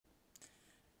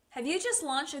Have you just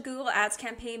launched a Google Ads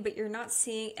campaign, but you're not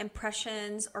seeing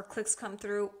impressions or clicks come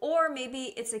through? Or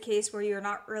maybe it's a case where you're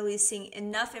not really seeing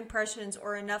enough impressions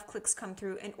or enough clicks come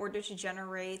through in order to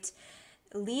generate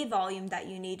lead volume that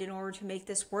you need in order to make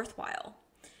this worthwhile.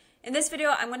 In this video,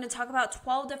 I'm going to talk about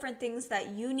 12 different things that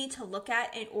you need to look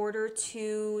at in order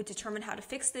to determine how to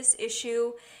fix this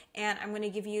issue. And I'm going to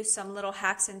give you some little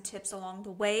hacks and tips along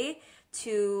the way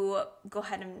to go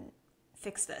ahead and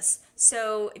fix this.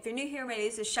 So if you're new here, my name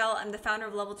is Michelle. I'm the founder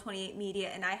of Level 28 Media,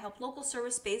 and I help local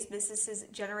service-based businesses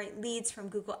generate leads from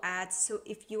Google Ads. So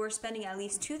if you are spending at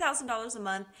least $2,000 a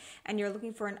month and you're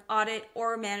looking for an audit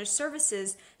or managed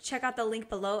services, check out the link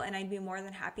below and I'd be more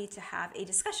than happy to have a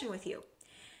discussion with you.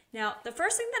 Now, the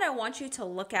first thing that I want you to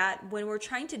look at when we're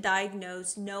trying to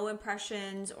diagnose no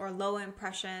impressions or low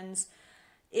impressions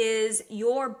is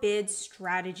your bid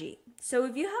strategy. So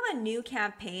if you have a new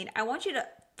campaign, I want you to,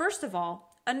 first of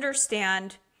all,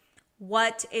 understand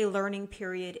what a learning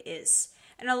period is.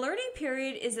 And a learning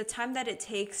period is the time that it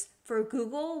takes for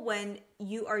Google when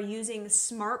you are using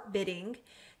smart bidding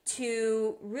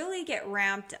to really get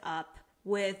ramped up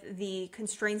with the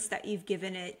constraints that you've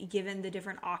given it, given the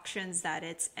different auctions that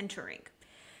it's entering.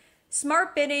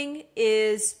 Smart bidding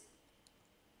is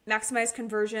maximize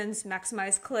conversions,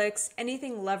 maximize clicks,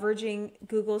 anything leveraging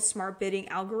Google's smart bidding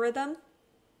algorithm,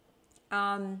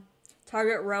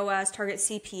 target ROAS, target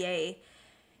CPA.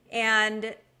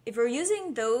 And if you're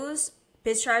using those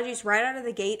bid strategies right out of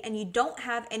the gate and you don't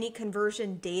have any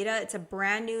conversion data, it's a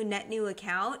brand new, net new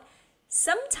account,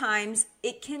 sometimes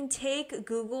it can take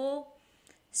Google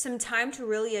some time to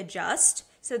really adjust.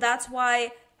 So that's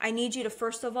why I need you to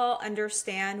first of all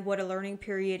understand what a learning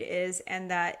period is,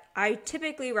 and that I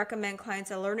typically recommend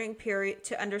clients a learning period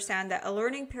to understand that a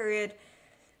learning period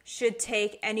should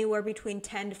take anywhere between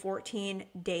 10 to 14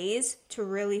 days to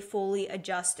really fully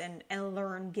adjust and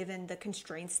learn given the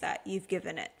constraints that you've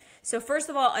given it. So first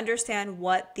of all, understand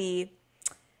what the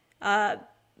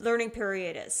learning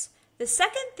period is. The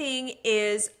second thing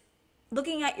is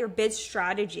looking at your bid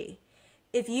strategy.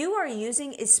 If you are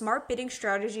using a smart bidding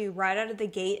strategy right out of the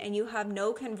gate and you have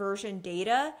no conversion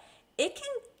data, it can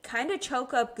kind of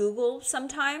choke up Google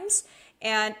sometimes,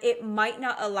 and it might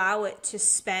not allow it to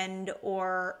spend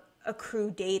or accrue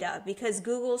data because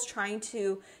Google's trying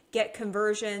to get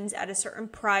conversions at a certain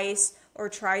price or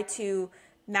try to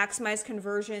maximize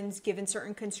conversions given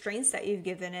certain constraints that you've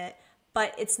given it,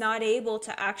 but it's not able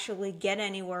to actually get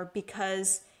anywhere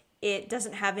because it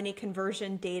doesn't have any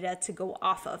conversion data to go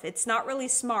off of. It's not really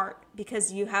smart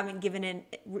because you haven't given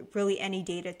it really any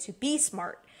data to be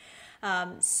smart.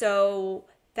 So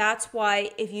that's why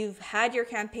if you've had your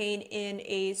campaign in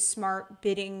a smart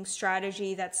bidding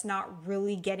strategy that's not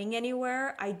really getting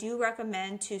anywhere, I do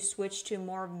recommend to switch to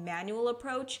more manual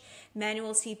approach,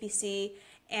 manual CPC,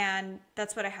 and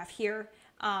that's what I have here.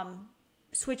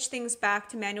 Switch things back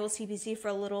to manual CPC for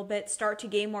a little bit, start to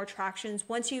gain more tractions.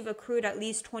 Once you've accrued at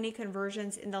least 20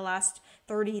 conversions in the last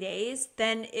 30 days,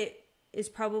 then it is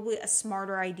probably a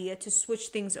smarter idea to switch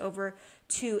things over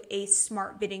to a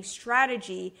smart bidding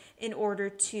strategy in order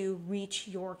to reach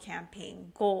your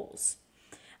campaign goals.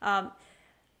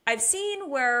 I've seen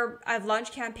where I've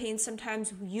launched campaigns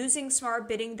sometimes using smart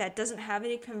bidding that doesn't have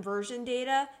any conversion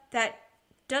data that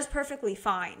does perfectly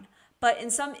fine. But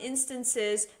in some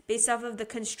instances, based off of the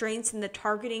constraints and the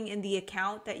targeting in the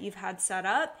account that you've had set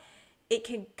up, it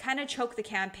can kind of choke the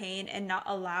campaign and not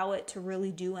allow it to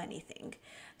really do anything.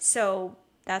 So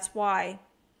that's why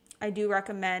I do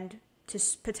recommend to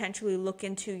potentially look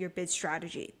into your bid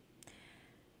strategy.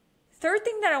 Third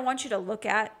thing that I want you to look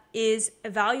at is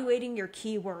evaluating your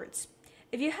keywords.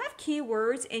 If you have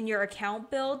keywords in your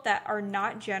account build that are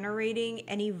not generating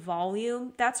any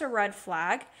volume, that's a red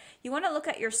flag. You want to look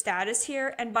at your status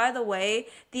here. And by the way,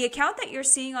 the account that you're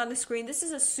seeing on the screen, this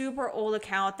is a super old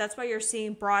account. That's why you're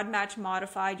seeing broad match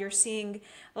modified. You're seeing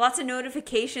lots of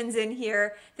notifications in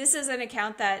here. This is an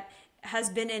account that has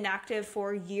been inactive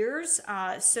for years.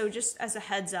 So just as a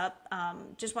heads up,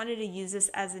 just wanted to use this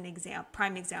as an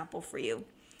prime example for you.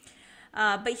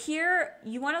 But here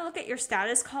you want to look at your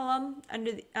status column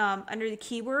under the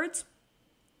keywords.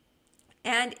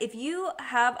 And if you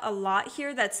have a lot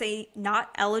here that say not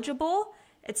eligible,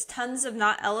 it's tons of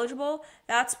not eligible,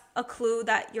 that's a clue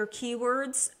that your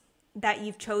keywords that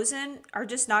you've chosen are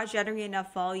just not generating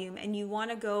enough volume. And you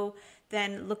want to go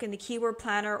then look in the keyword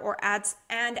planner or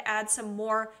add some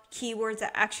more keywords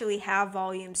that actually have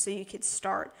volume so you could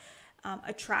start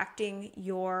attracting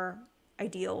your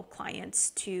ideal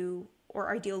clients or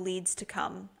ideal leads to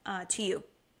come to you.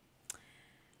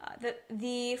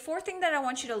 The fourth thing that I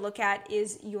want you to look at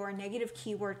is your negative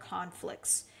keyword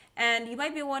conflicts. And you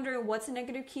might be wondering, what's a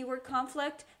negative keyword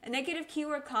conflict? A negative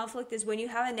keyword conflict is when you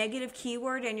have a negative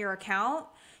keyword in your account,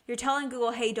 you're telling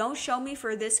Google, hey, don't show me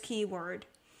for this keyword.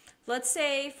 Let's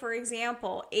say, for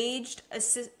example, aged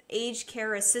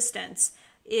care assistance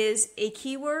is a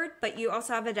keyword, but you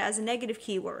also have it as a negative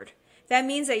keyword. That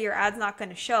means that your ad's not going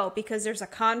to show because there's a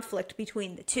conflict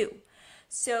between the two.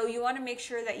 So you want to make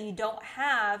sure that you don't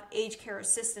have aged care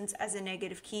assistance as a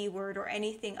negative keyword or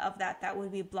anything of that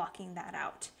would be blocking that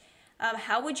out.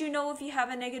 How would you know if you have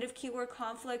a negative keyword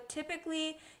conflict?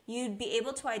 Typically, you'd be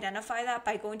able to identify that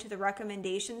by going to the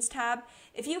recommendations tab.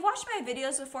 If you've watched my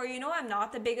videos before, you know I'm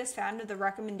not the biggest fan of the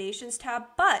recommendations tab,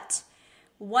 but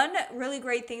one really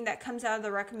great thing that comes out of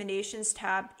the recommendations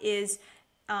tab is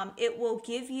it will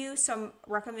give you some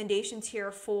recommendations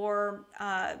here for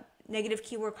negative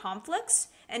keyword conflicts.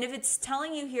 And if it's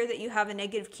telling you here that you have a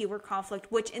negative keyword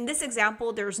conflict, which in this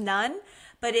example, there's none,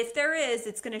 but if there is,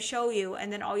 it's going to show you,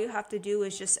 and then all you have to do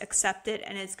is just accept it,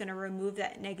 and it's going to remove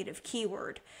that negative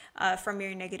keyword from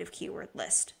your negative keyword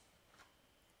list.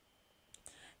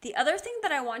 The other thing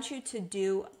that I want you to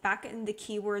do back in the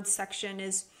keywords section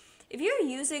is if you're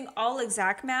using all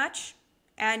exact match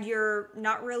and you're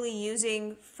not really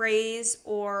using phrase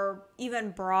or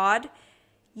even broad,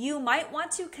 you might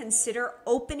want to consider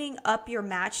opening up your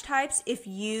match types if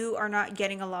you are not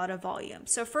getting a lot of volume.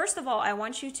 So first of all, I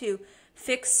want you to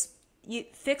fix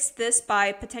this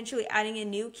by potentially adding in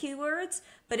new keywords.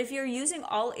 But if you're using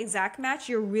all exact match,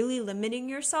 you're really limiting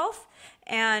yourself,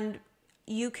 and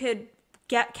you could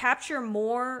capture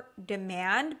more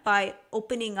demand by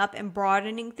opening up and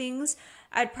broadening things.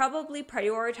 I'd probably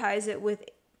prioritize it with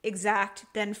exact,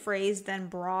 then phrase, then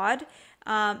broad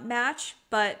match,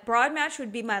 but broad match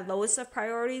would be my lowest of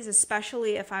priorities,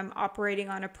 especially if I'm operating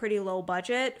on a pretty low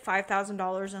budget,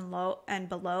 $5,000 and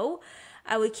below.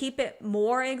 I would keep it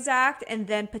more exact and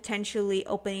then potentially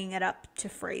opening it up to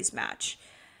phrase match.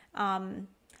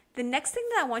 The next thing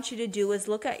that I want you to do is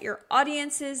look at your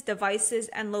audiences, devices,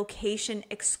 and location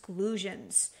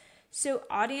exclusions. So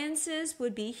audiences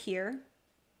would be here.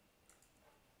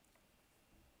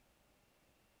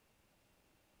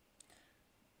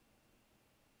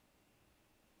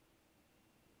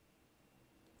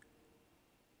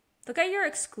 Look at your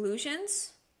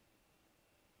exclusions.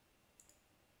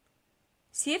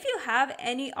 See if you have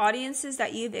any audiences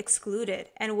that you've excluded,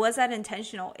 and was that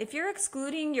intentional? If you're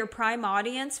excluding your prime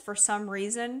audience for some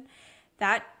reason,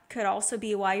 that could also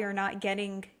be why you're not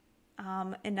getting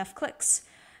enough clicks.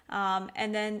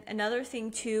 And then another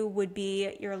thing too would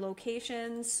be your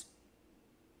locations.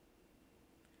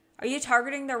 Are you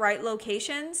targeting the right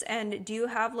locations, and do you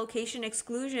have location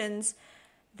exclusions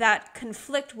that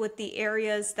conflict with the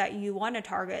areas that you want to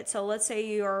target? So let's say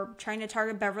you're trying to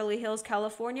target Beverly Hills,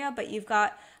 California, but you've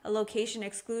got a location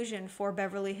exclusion for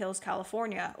Beverly Hills,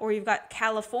 California, or you've got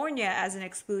California as an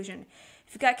exclusion.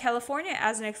 If you've got California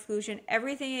as an exclusion,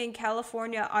 everything in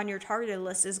California on your targeted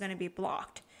list is going to be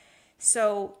blocked.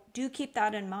 So do keep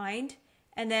that in mind.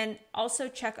 And then also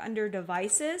check under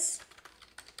devices.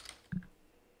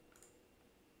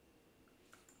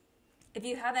 If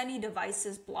you have any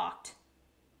devices blocked.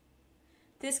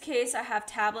 This case, I have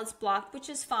tablets blocked, which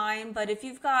is fine, but if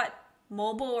you've got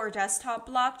mobile or desktop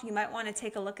blocked, you might want to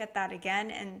take a look at that again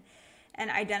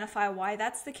and identify why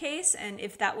that's the case. And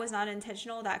if that was not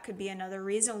intentional, that could be another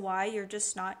reason why you're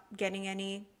just not getting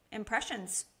any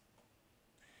impressions.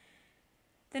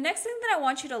 The next thing that I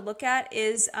want you to look at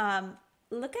is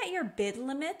look at your bid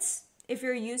limits. If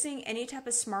you're using any type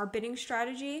of smart bidding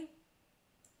strategy,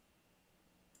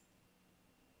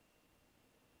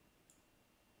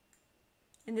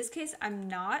 in this case, I'm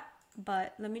not,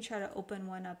 but let me try to open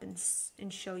one up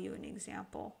and show you an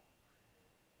example.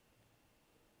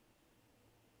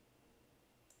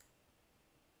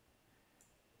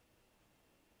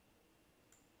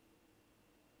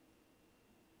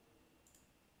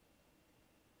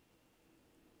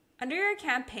 Under your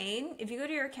campaign, if you go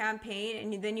to your campaign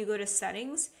and then you go to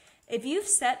settings, if you've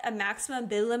set a maximum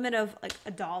bid limit of like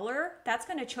 $1, that's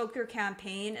going to choke your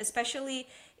campaign, especially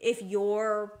if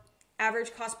your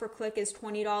average cost per click is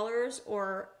 $20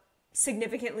 or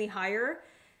significantly higher.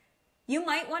 You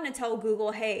might want to tell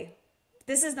Google, hey,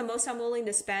 this is the most I'm willing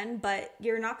to spend, but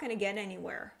you're not going to get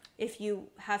anywhere if you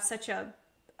have such a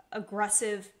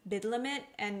aggressive bid limit,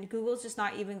 and Google's just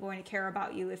not even going to care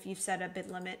about you if you've set a bid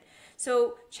limit.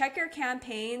 So check your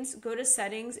campaigns, go to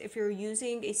settings. If you're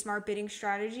using a smart bidding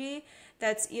strategy,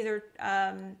 that's either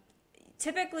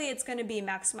typically it's going to be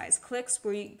maximize clicks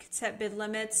where you can set bid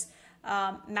limits,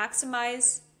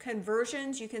 maximize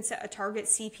conversions, you can set a target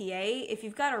CPA. If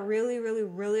you've got a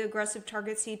really aggressive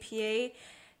target CPA,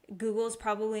 Google's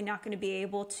probably not going to be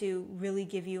able to really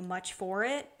give you much for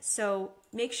it. So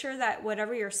make sure that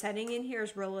whatever you're setting in here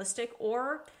is realistic,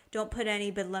 or don't put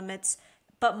any bid limits,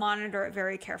 but monitor it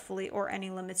very carefully, or any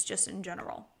limits just in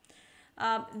general.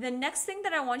 The next thing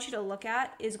that I want you to look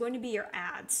at is going to be your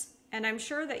ads. And I'm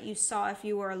sure that you saw, if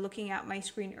you were looking at my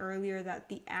screen earlier, that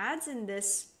the ads in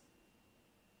this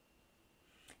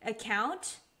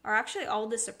account are actually all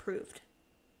disapproved.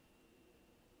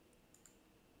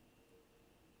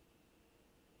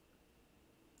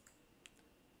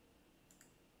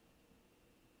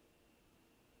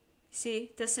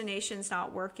 See, destination's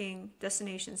not working,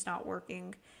 destination's not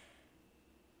working.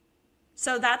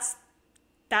 So that's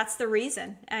the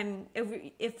reason. And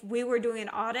if we were doing an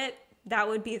audit, that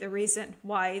would be the reason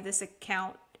why this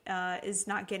account is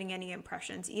not getting any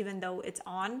impressions, even though it's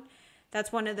on.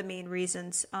 That's one of the main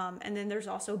reasons. And then there's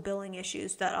also billing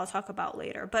issues that I'll talk about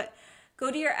later. But go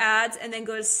to your ads and then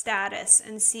go to status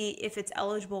and see if it's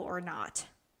eligible or not,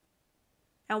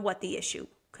 and what the issue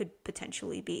could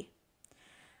potentially be.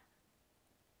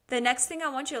 The next thing I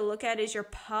want you to look at is your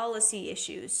policy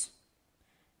issues.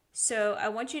 So I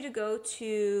want you to go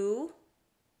to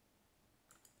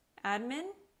admin.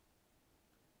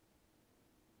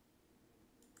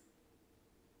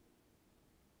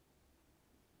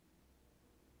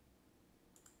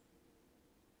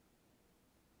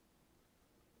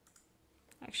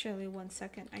 Actually, 1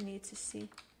 second. I need to see.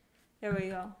 There we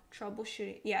go.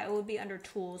 Troubleshooting. Yeah, it would be under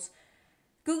tools.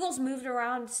 Google's moved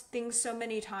around things so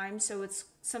many times, so it's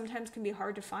sometimes can be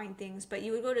hard to find things. But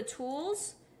you would go to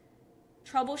tools,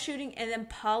 troubleshooting, and then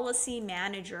policy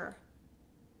manager.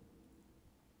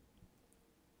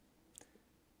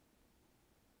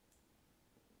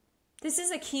 This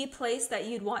is a key place that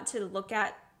you'd want to look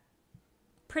at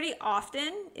pretty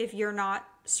often if you're not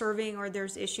serving or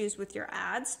there's issues with your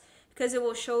ads, because it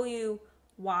will show you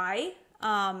why.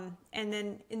 And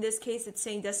then in this case, it's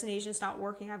saying destination's not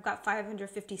working. I've got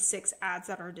 556 ads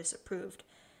that are disapproved.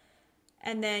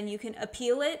 And then you can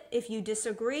appeal it if you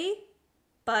disagree.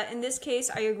 But in this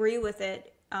case, I agree with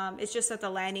it. It's just that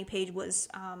the landing page was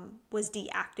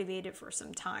deactivated for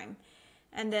some time.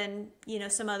 And then,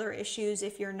 some other issues,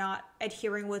 if you're not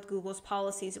adhering with Google's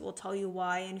policies, it will tell you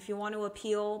why. And if you want to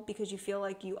appeal because you feel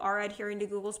like you are adhering to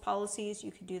Google's policies,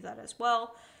 you can do that as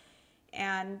well.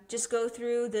 And just go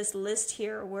through this list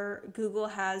here where Google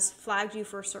has flagged you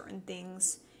for certain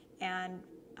things, and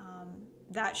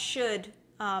that should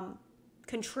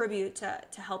contribute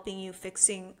to helping you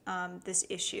fixing this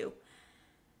issue.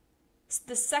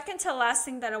 The second to last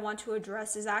thing that I want to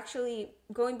address is actually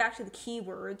going back to the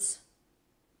keywords.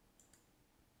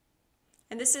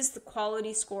 And this is the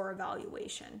quality score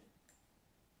evaluation.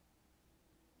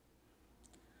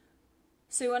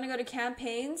 So you want to go to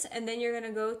campaigns, and then you're going to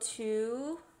go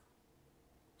to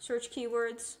search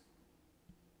keywords.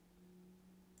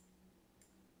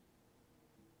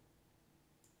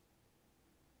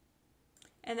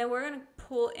 And then we're going to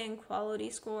pull in quality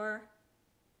score.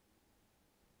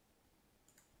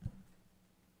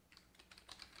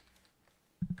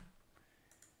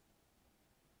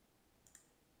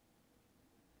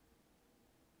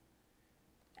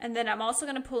 And then I'm also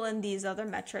going to pull in these other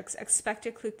metrics: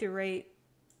 expected click-through rate,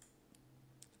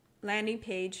 landing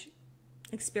page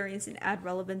experience, and ad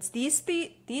relevance. These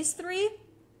three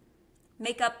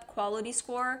make up quality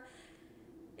score.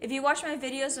 If you watched my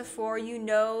videos before, you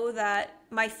know that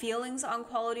my feelings on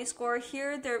quality score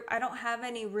here, I don't have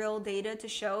any real data to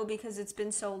show because it's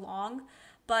been so long.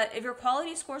 But if your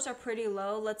quality scores are pretty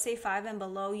low, let's say 5 and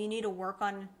below, you need to work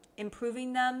on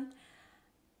improving them.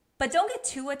 But don't get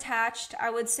too attached.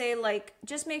 I would say,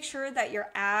 just make sure that your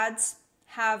ads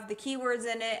have the keywords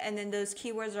in it, and then those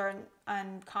keywords are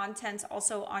on contents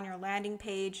also on your landing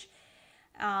page,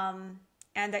 and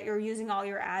that you're using all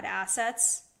your ad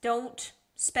assets. Don't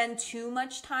spend too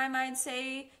much time, I'd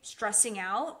say, stressing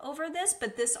out over this,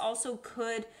 but this also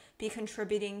could be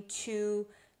contributing to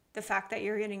the fact that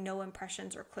you're getting no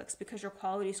impressions or clicks because your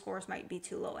quality scores might be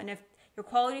too low. And if your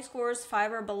quality score is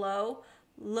 5 or below,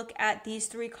 look at these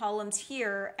 3 columns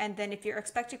here, and then if your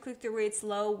expected click-through rate's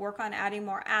low, work on adding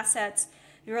more assets.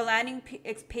 If your landing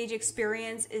page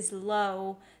experience is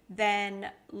low,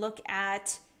 then look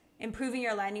at improving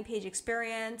your landing page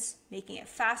experience, making it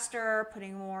faster,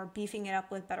 beefing it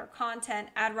up with better content.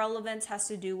 Ad relevance has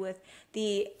to do with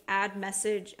the ad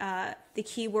message, the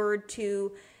keyword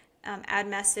to ad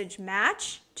message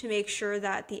match, to make sure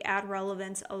that the ad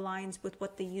relevance aligns with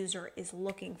what the user is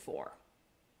looking for.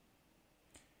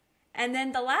 And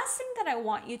then the last thing that I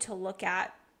want you to look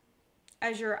at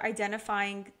as you're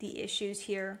identifying the issues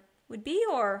here would be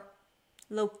your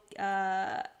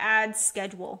ad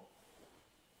schedule.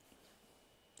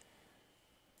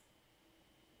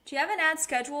 Do you have an ad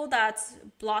schedule that's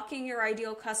blocking your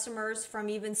ideal customers from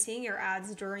even seeing your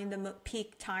ads during the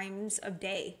peak times of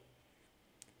day?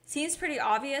 Seems pretty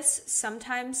obvious.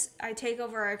 Sometimes I take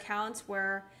over accounts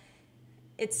where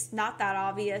it's not that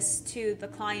obvious to the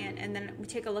client, and then we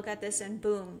take a look at this and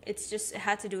boom, it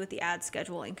had to do with the ad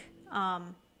scheduling.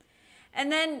 And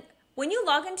then when you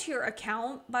log into your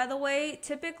account, by the way,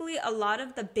 typically a lot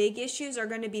of the big issues are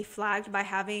going to be flagged by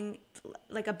having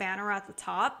like a banner at the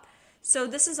top. So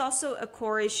this is also a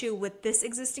core issue with this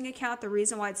existing account. The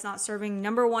reason why it's not serving,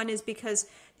 number one, is because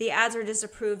the ads are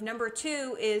disapproved. Number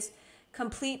two is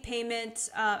complete payment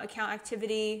account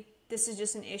activity. This is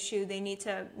just an issue. They need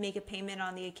to make a payment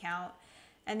on the account.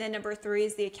 And then number three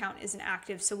is the account isn't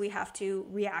active, so we have to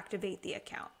reactivate the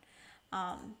account.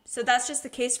 So that's just the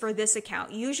case for this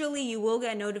account. Usually you will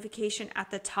get a notification at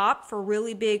the top for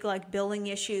really big like billing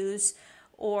issues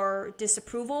or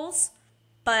disapprovals,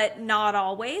 but not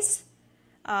always.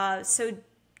 So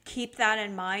keep that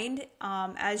in mind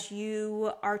as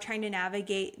you are trying to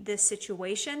navigate this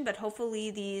situation. But hopefully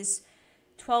these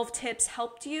 12 tips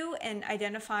helped you in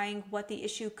identifying what the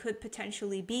issue could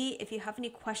potentially be. If you have any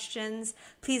questions,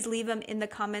 please leave them in the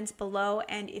comments below.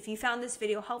 And if you found this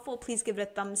video helpful, please give it a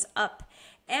thumbs up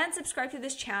and subscribe to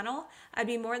this channel. I'd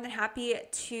be more than happy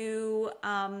to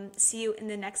see you in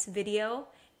the next video,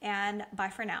 and bye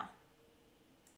for now.